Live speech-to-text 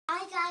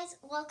guys,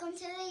 welcome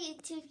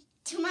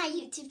to my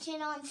YouTube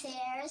channel on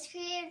Sarah's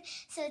Creative.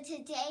 So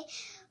today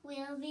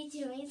we'll be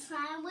doing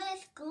slime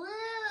with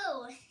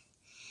glue.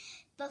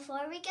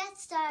 Before we get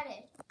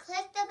started,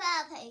 click the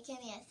bell button, give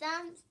me a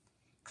thumbs,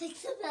 click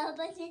the bell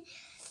button,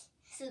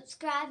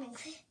 subscribe, and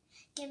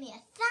give me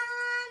a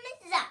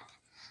thumbs up.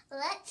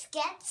 Let's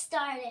get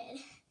started.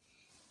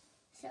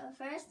 So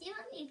first you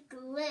will need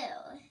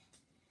glue.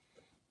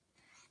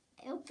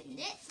 I opened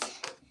it.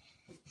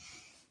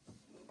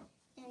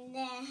 And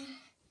then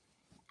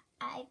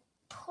I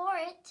pour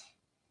it.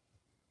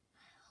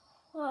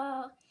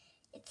 Whoa,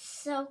 it's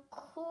so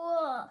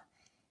cool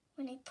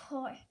when I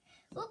pour.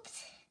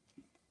 Oops,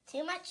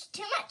 too much.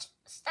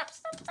 Stop.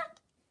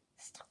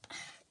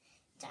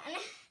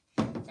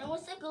 Done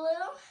with the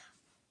glue.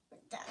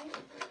 We're done.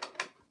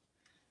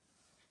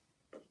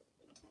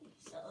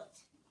 So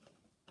let's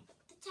put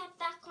the top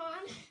back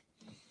on.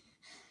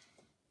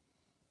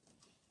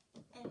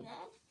 And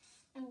then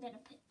I'm going to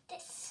put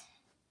this.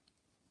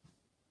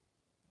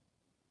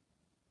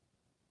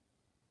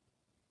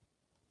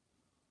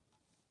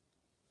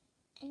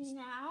 And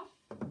now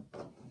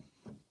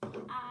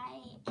I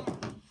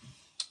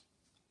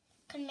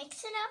can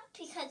mix it up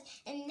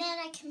and then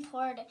I can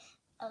pour it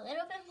a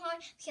little bit more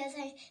because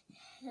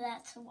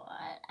that's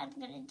what I'm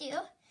gonna do.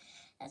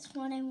 That's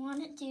what I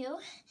want to do.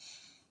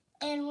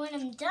 And when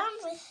I'm done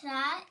with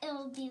that, it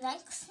will be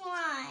like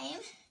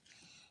slime,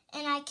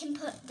 and I can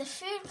put the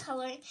food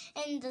coloring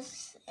and the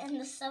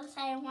stuff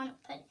that I want to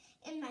put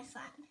in my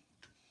slime.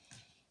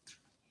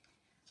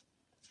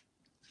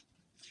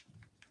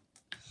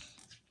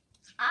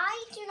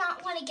 I do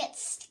not want to get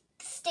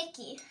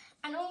sticky.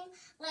 I don't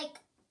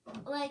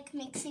like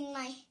mixing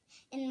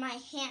in my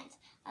hands.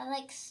 I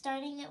like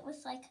starting it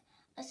with like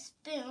a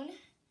spoon,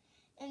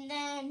 and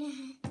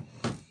then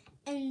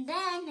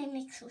I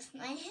mix with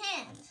my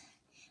hands.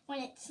 When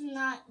it's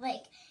not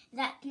like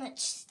that much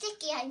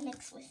sticky, I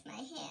mix with my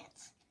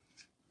hands.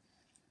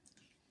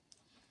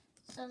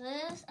 So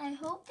this, I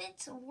hope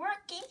it's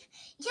working.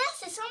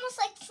 Yes, it's almost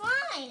like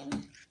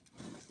slime.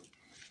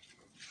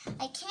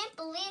 I can't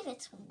believe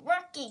it's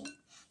working.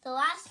 The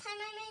last time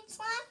I made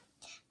slime,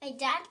 my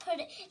dad put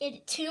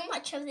in too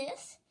much of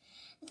this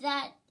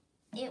that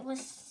it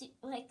was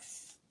like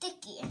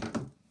sticky.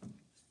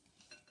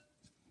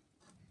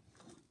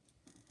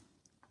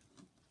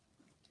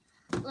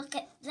 Look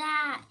at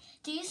that.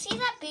 Do you see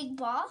that big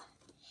ball?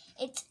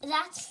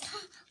 That's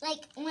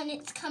like when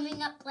it's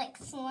coming up like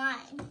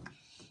slime.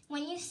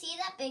 When you see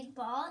that big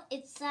ball,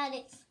 it's that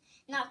it's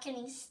not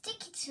getting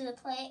sticky to the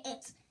plate.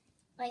 It's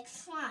like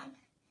slime.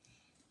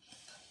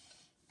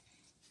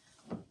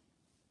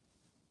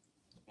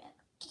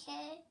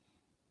 Okay,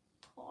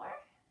 pour.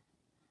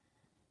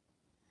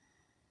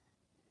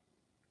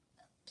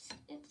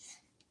 Oops.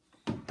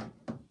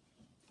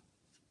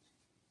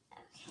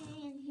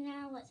 Okay, and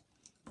now let's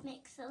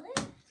mix a little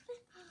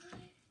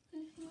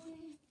bit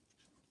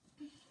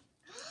more.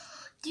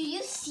 Do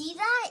you see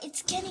that?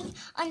 It's getting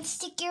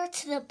unstickier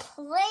to the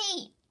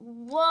plate.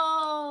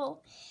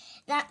 Whoa!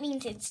 That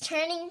means it's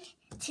turning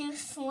to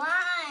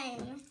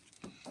slime.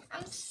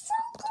 I'm so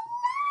glad!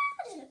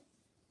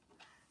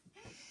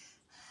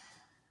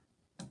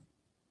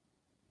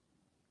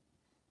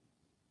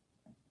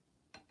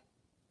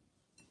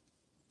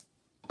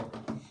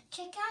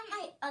 Check out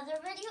my other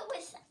video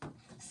with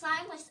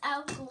slime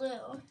without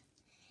glue.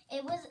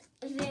 It was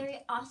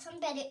very awesome,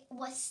 but it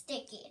was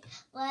sticky.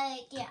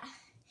 Like, yeah.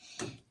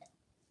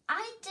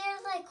 I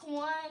did like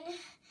one.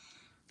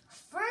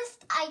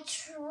 First, I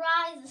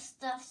try the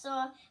stuff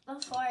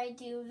before I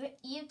do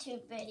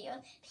YouTube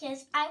videos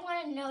because I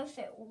want to know if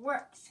it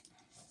works.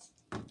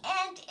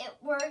 And it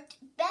worked,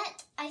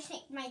 but I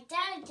think my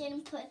dad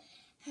didn't put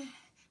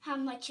how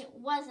much it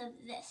was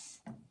of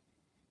this.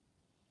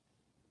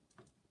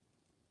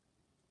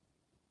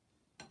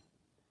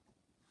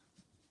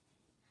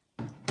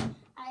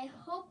 I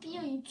hope you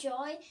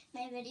enjoy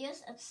my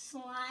videos of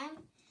slime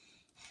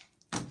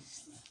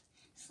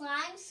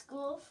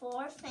school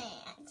for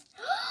fans.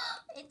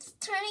 It's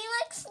turning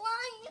like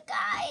slime, you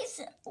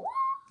guys. Whoa!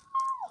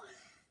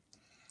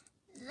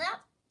 That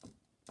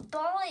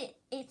ball,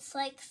 it's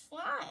like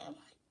slime.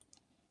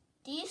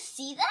 Do you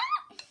see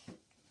that?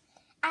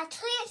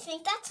 Actually, I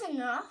think that's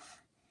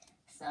enough.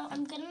 So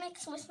I'm gonna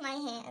mix with my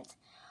hands.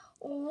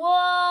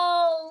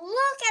 Whoa,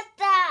 look at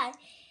that.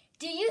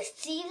 Do you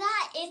see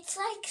that? It's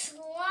like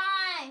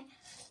slime.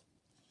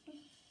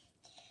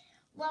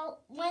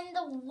 Well, when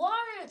the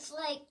water's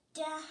like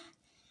down,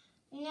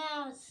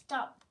 now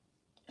stop.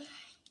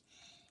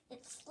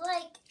 It's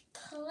like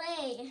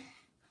clay.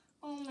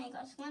 Oh my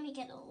gosh, let me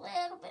get a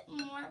little bit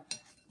more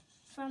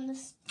from the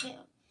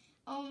spoon.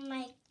 Oh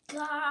my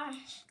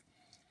gosh.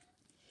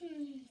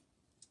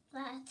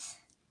 That's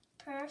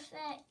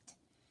perfect.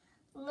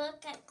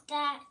 Look at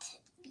that.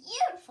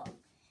 Beautiful.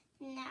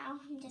 Now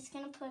I'm just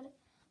gonna put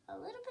a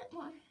little bit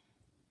more.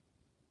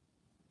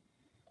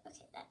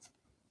 Okay, that's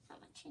how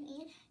much you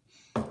need.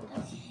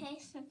 Okay,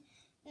 so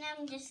now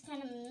I'm just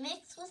gonna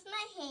mix with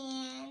my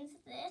hands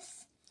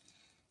this.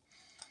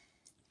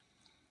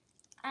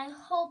 I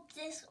hope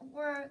this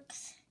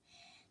works.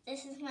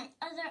 This is my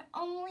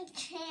only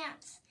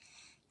chance.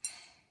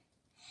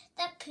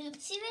 That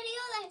Poopsie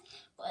video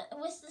that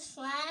was the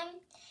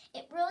slime,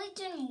 it really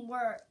didn't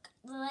work.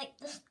 Like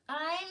the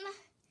slime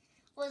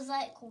was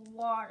like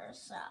water,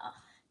 so.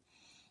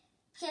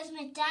 Because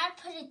my dad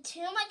put in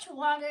too much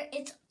water,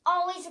 it's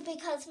always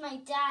because my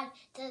dad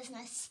does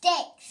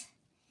mistakes.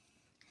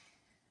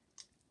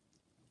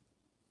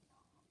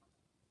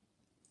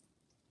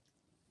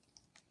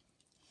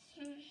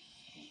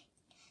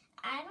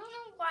 I don't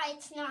know why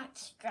it's not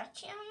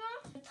stretchy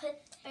enough. Put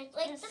like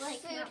the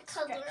food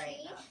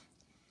coloring.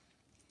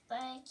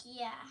 But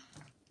yeah,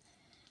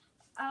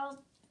 I'll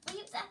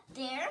leave that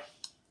there.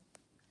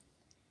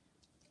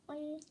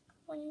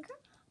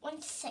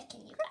 One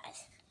second, you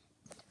guys.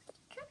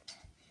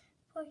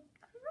 4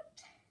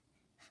 drops,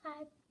 5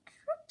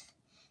 drops,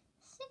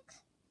 6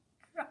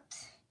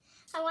 drops.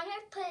 I want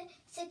to put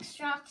 6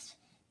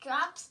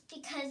 drops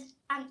because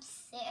I'm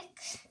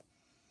 6.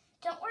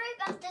 Don't worry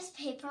about this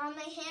paper on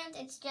my hand.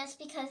 It's just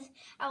because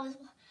I was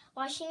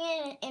washing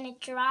it and it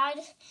dried,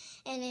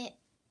 and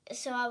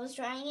so I was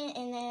drying it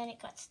and then it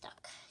got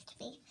stuck to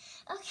me.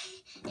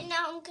 Okay, and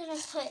now I'm gonna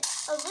put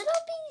a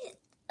little bit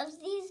of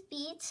these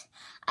beads.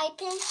 I've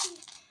been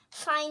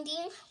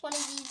finding one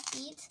of these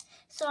beads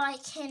so I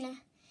can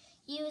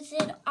use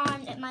it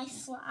on my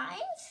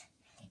slimes.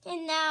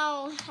 And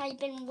now I've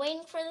been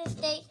waiting for this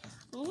day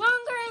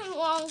longer and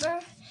longer.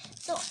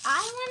 So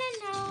I want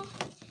to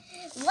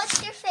know,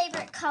 what's your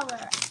favorite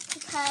color?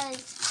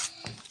 Because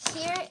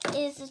here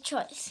is the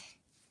choice.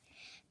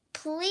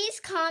 Please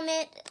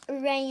comment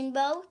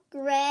rainbow,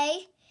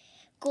 gray,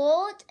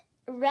 gold,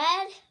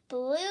 red,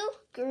 blue,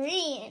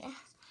 green.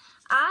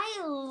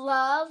 I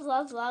love,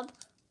 love, love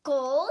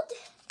gold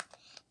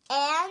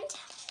and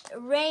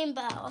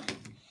rainbow.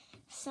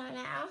 So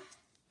now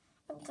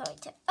I'm going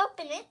to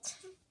open it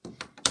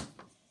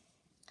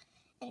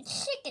and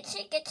shake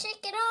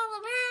it all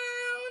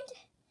around.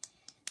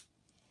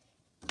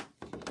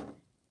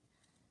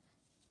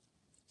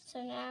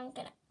 So now I'm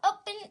going to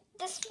open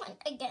this one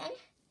again.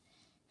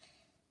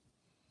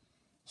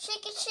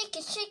 Shake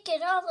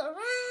it all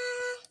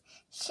around.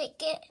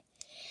 Shake it.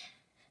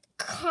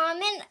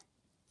 Comment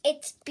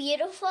it's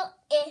beautiful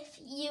if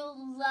you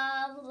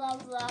love,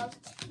 love, love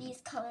these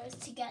colors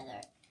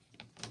together.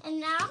 And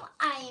now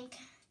I am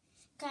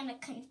gonna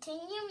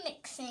continue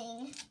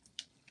mixing.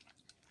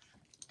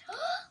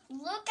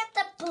 Look at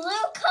the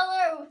blue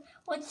color,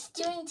 what it's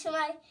doing to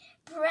my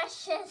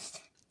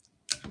precious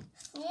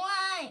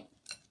slime.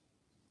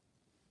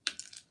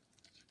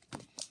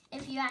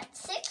 If you add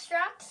 6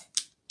 drops,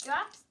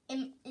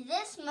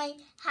 this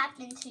might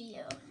happen to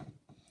you.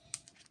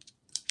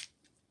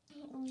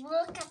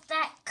 Look at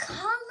that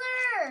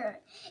color.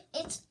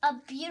 It's a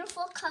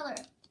beautiful color.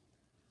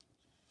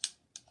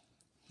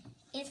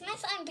 Is my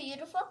slime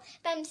beautiful?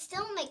 But I'm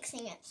still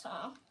mixing it,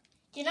 so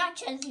do not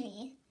judge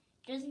me.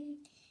 Judge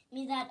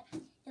me that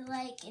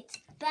like it's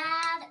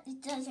bad.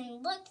 It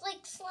doesn't look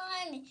like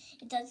slime.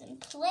 It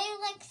doesn't play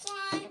like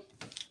slime.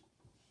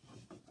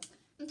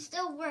 I'm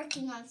still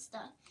working on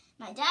stuff.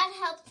 My dad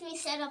helped me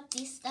set up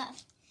these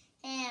stuff,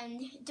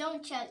 and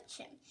don't judge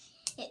him.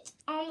 It's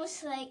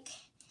almost like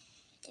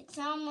he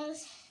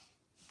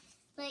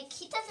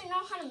doesn't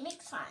know how to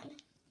mix slime.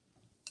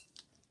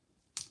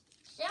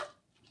 So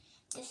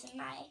this is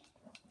my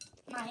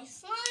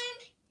slime.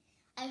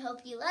 I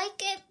hope you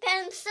like it, but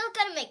I'm still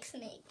gonna mix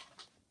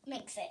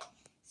it.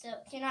 So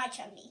do not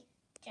judge me.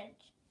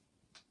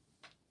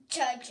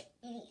 Judge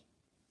me.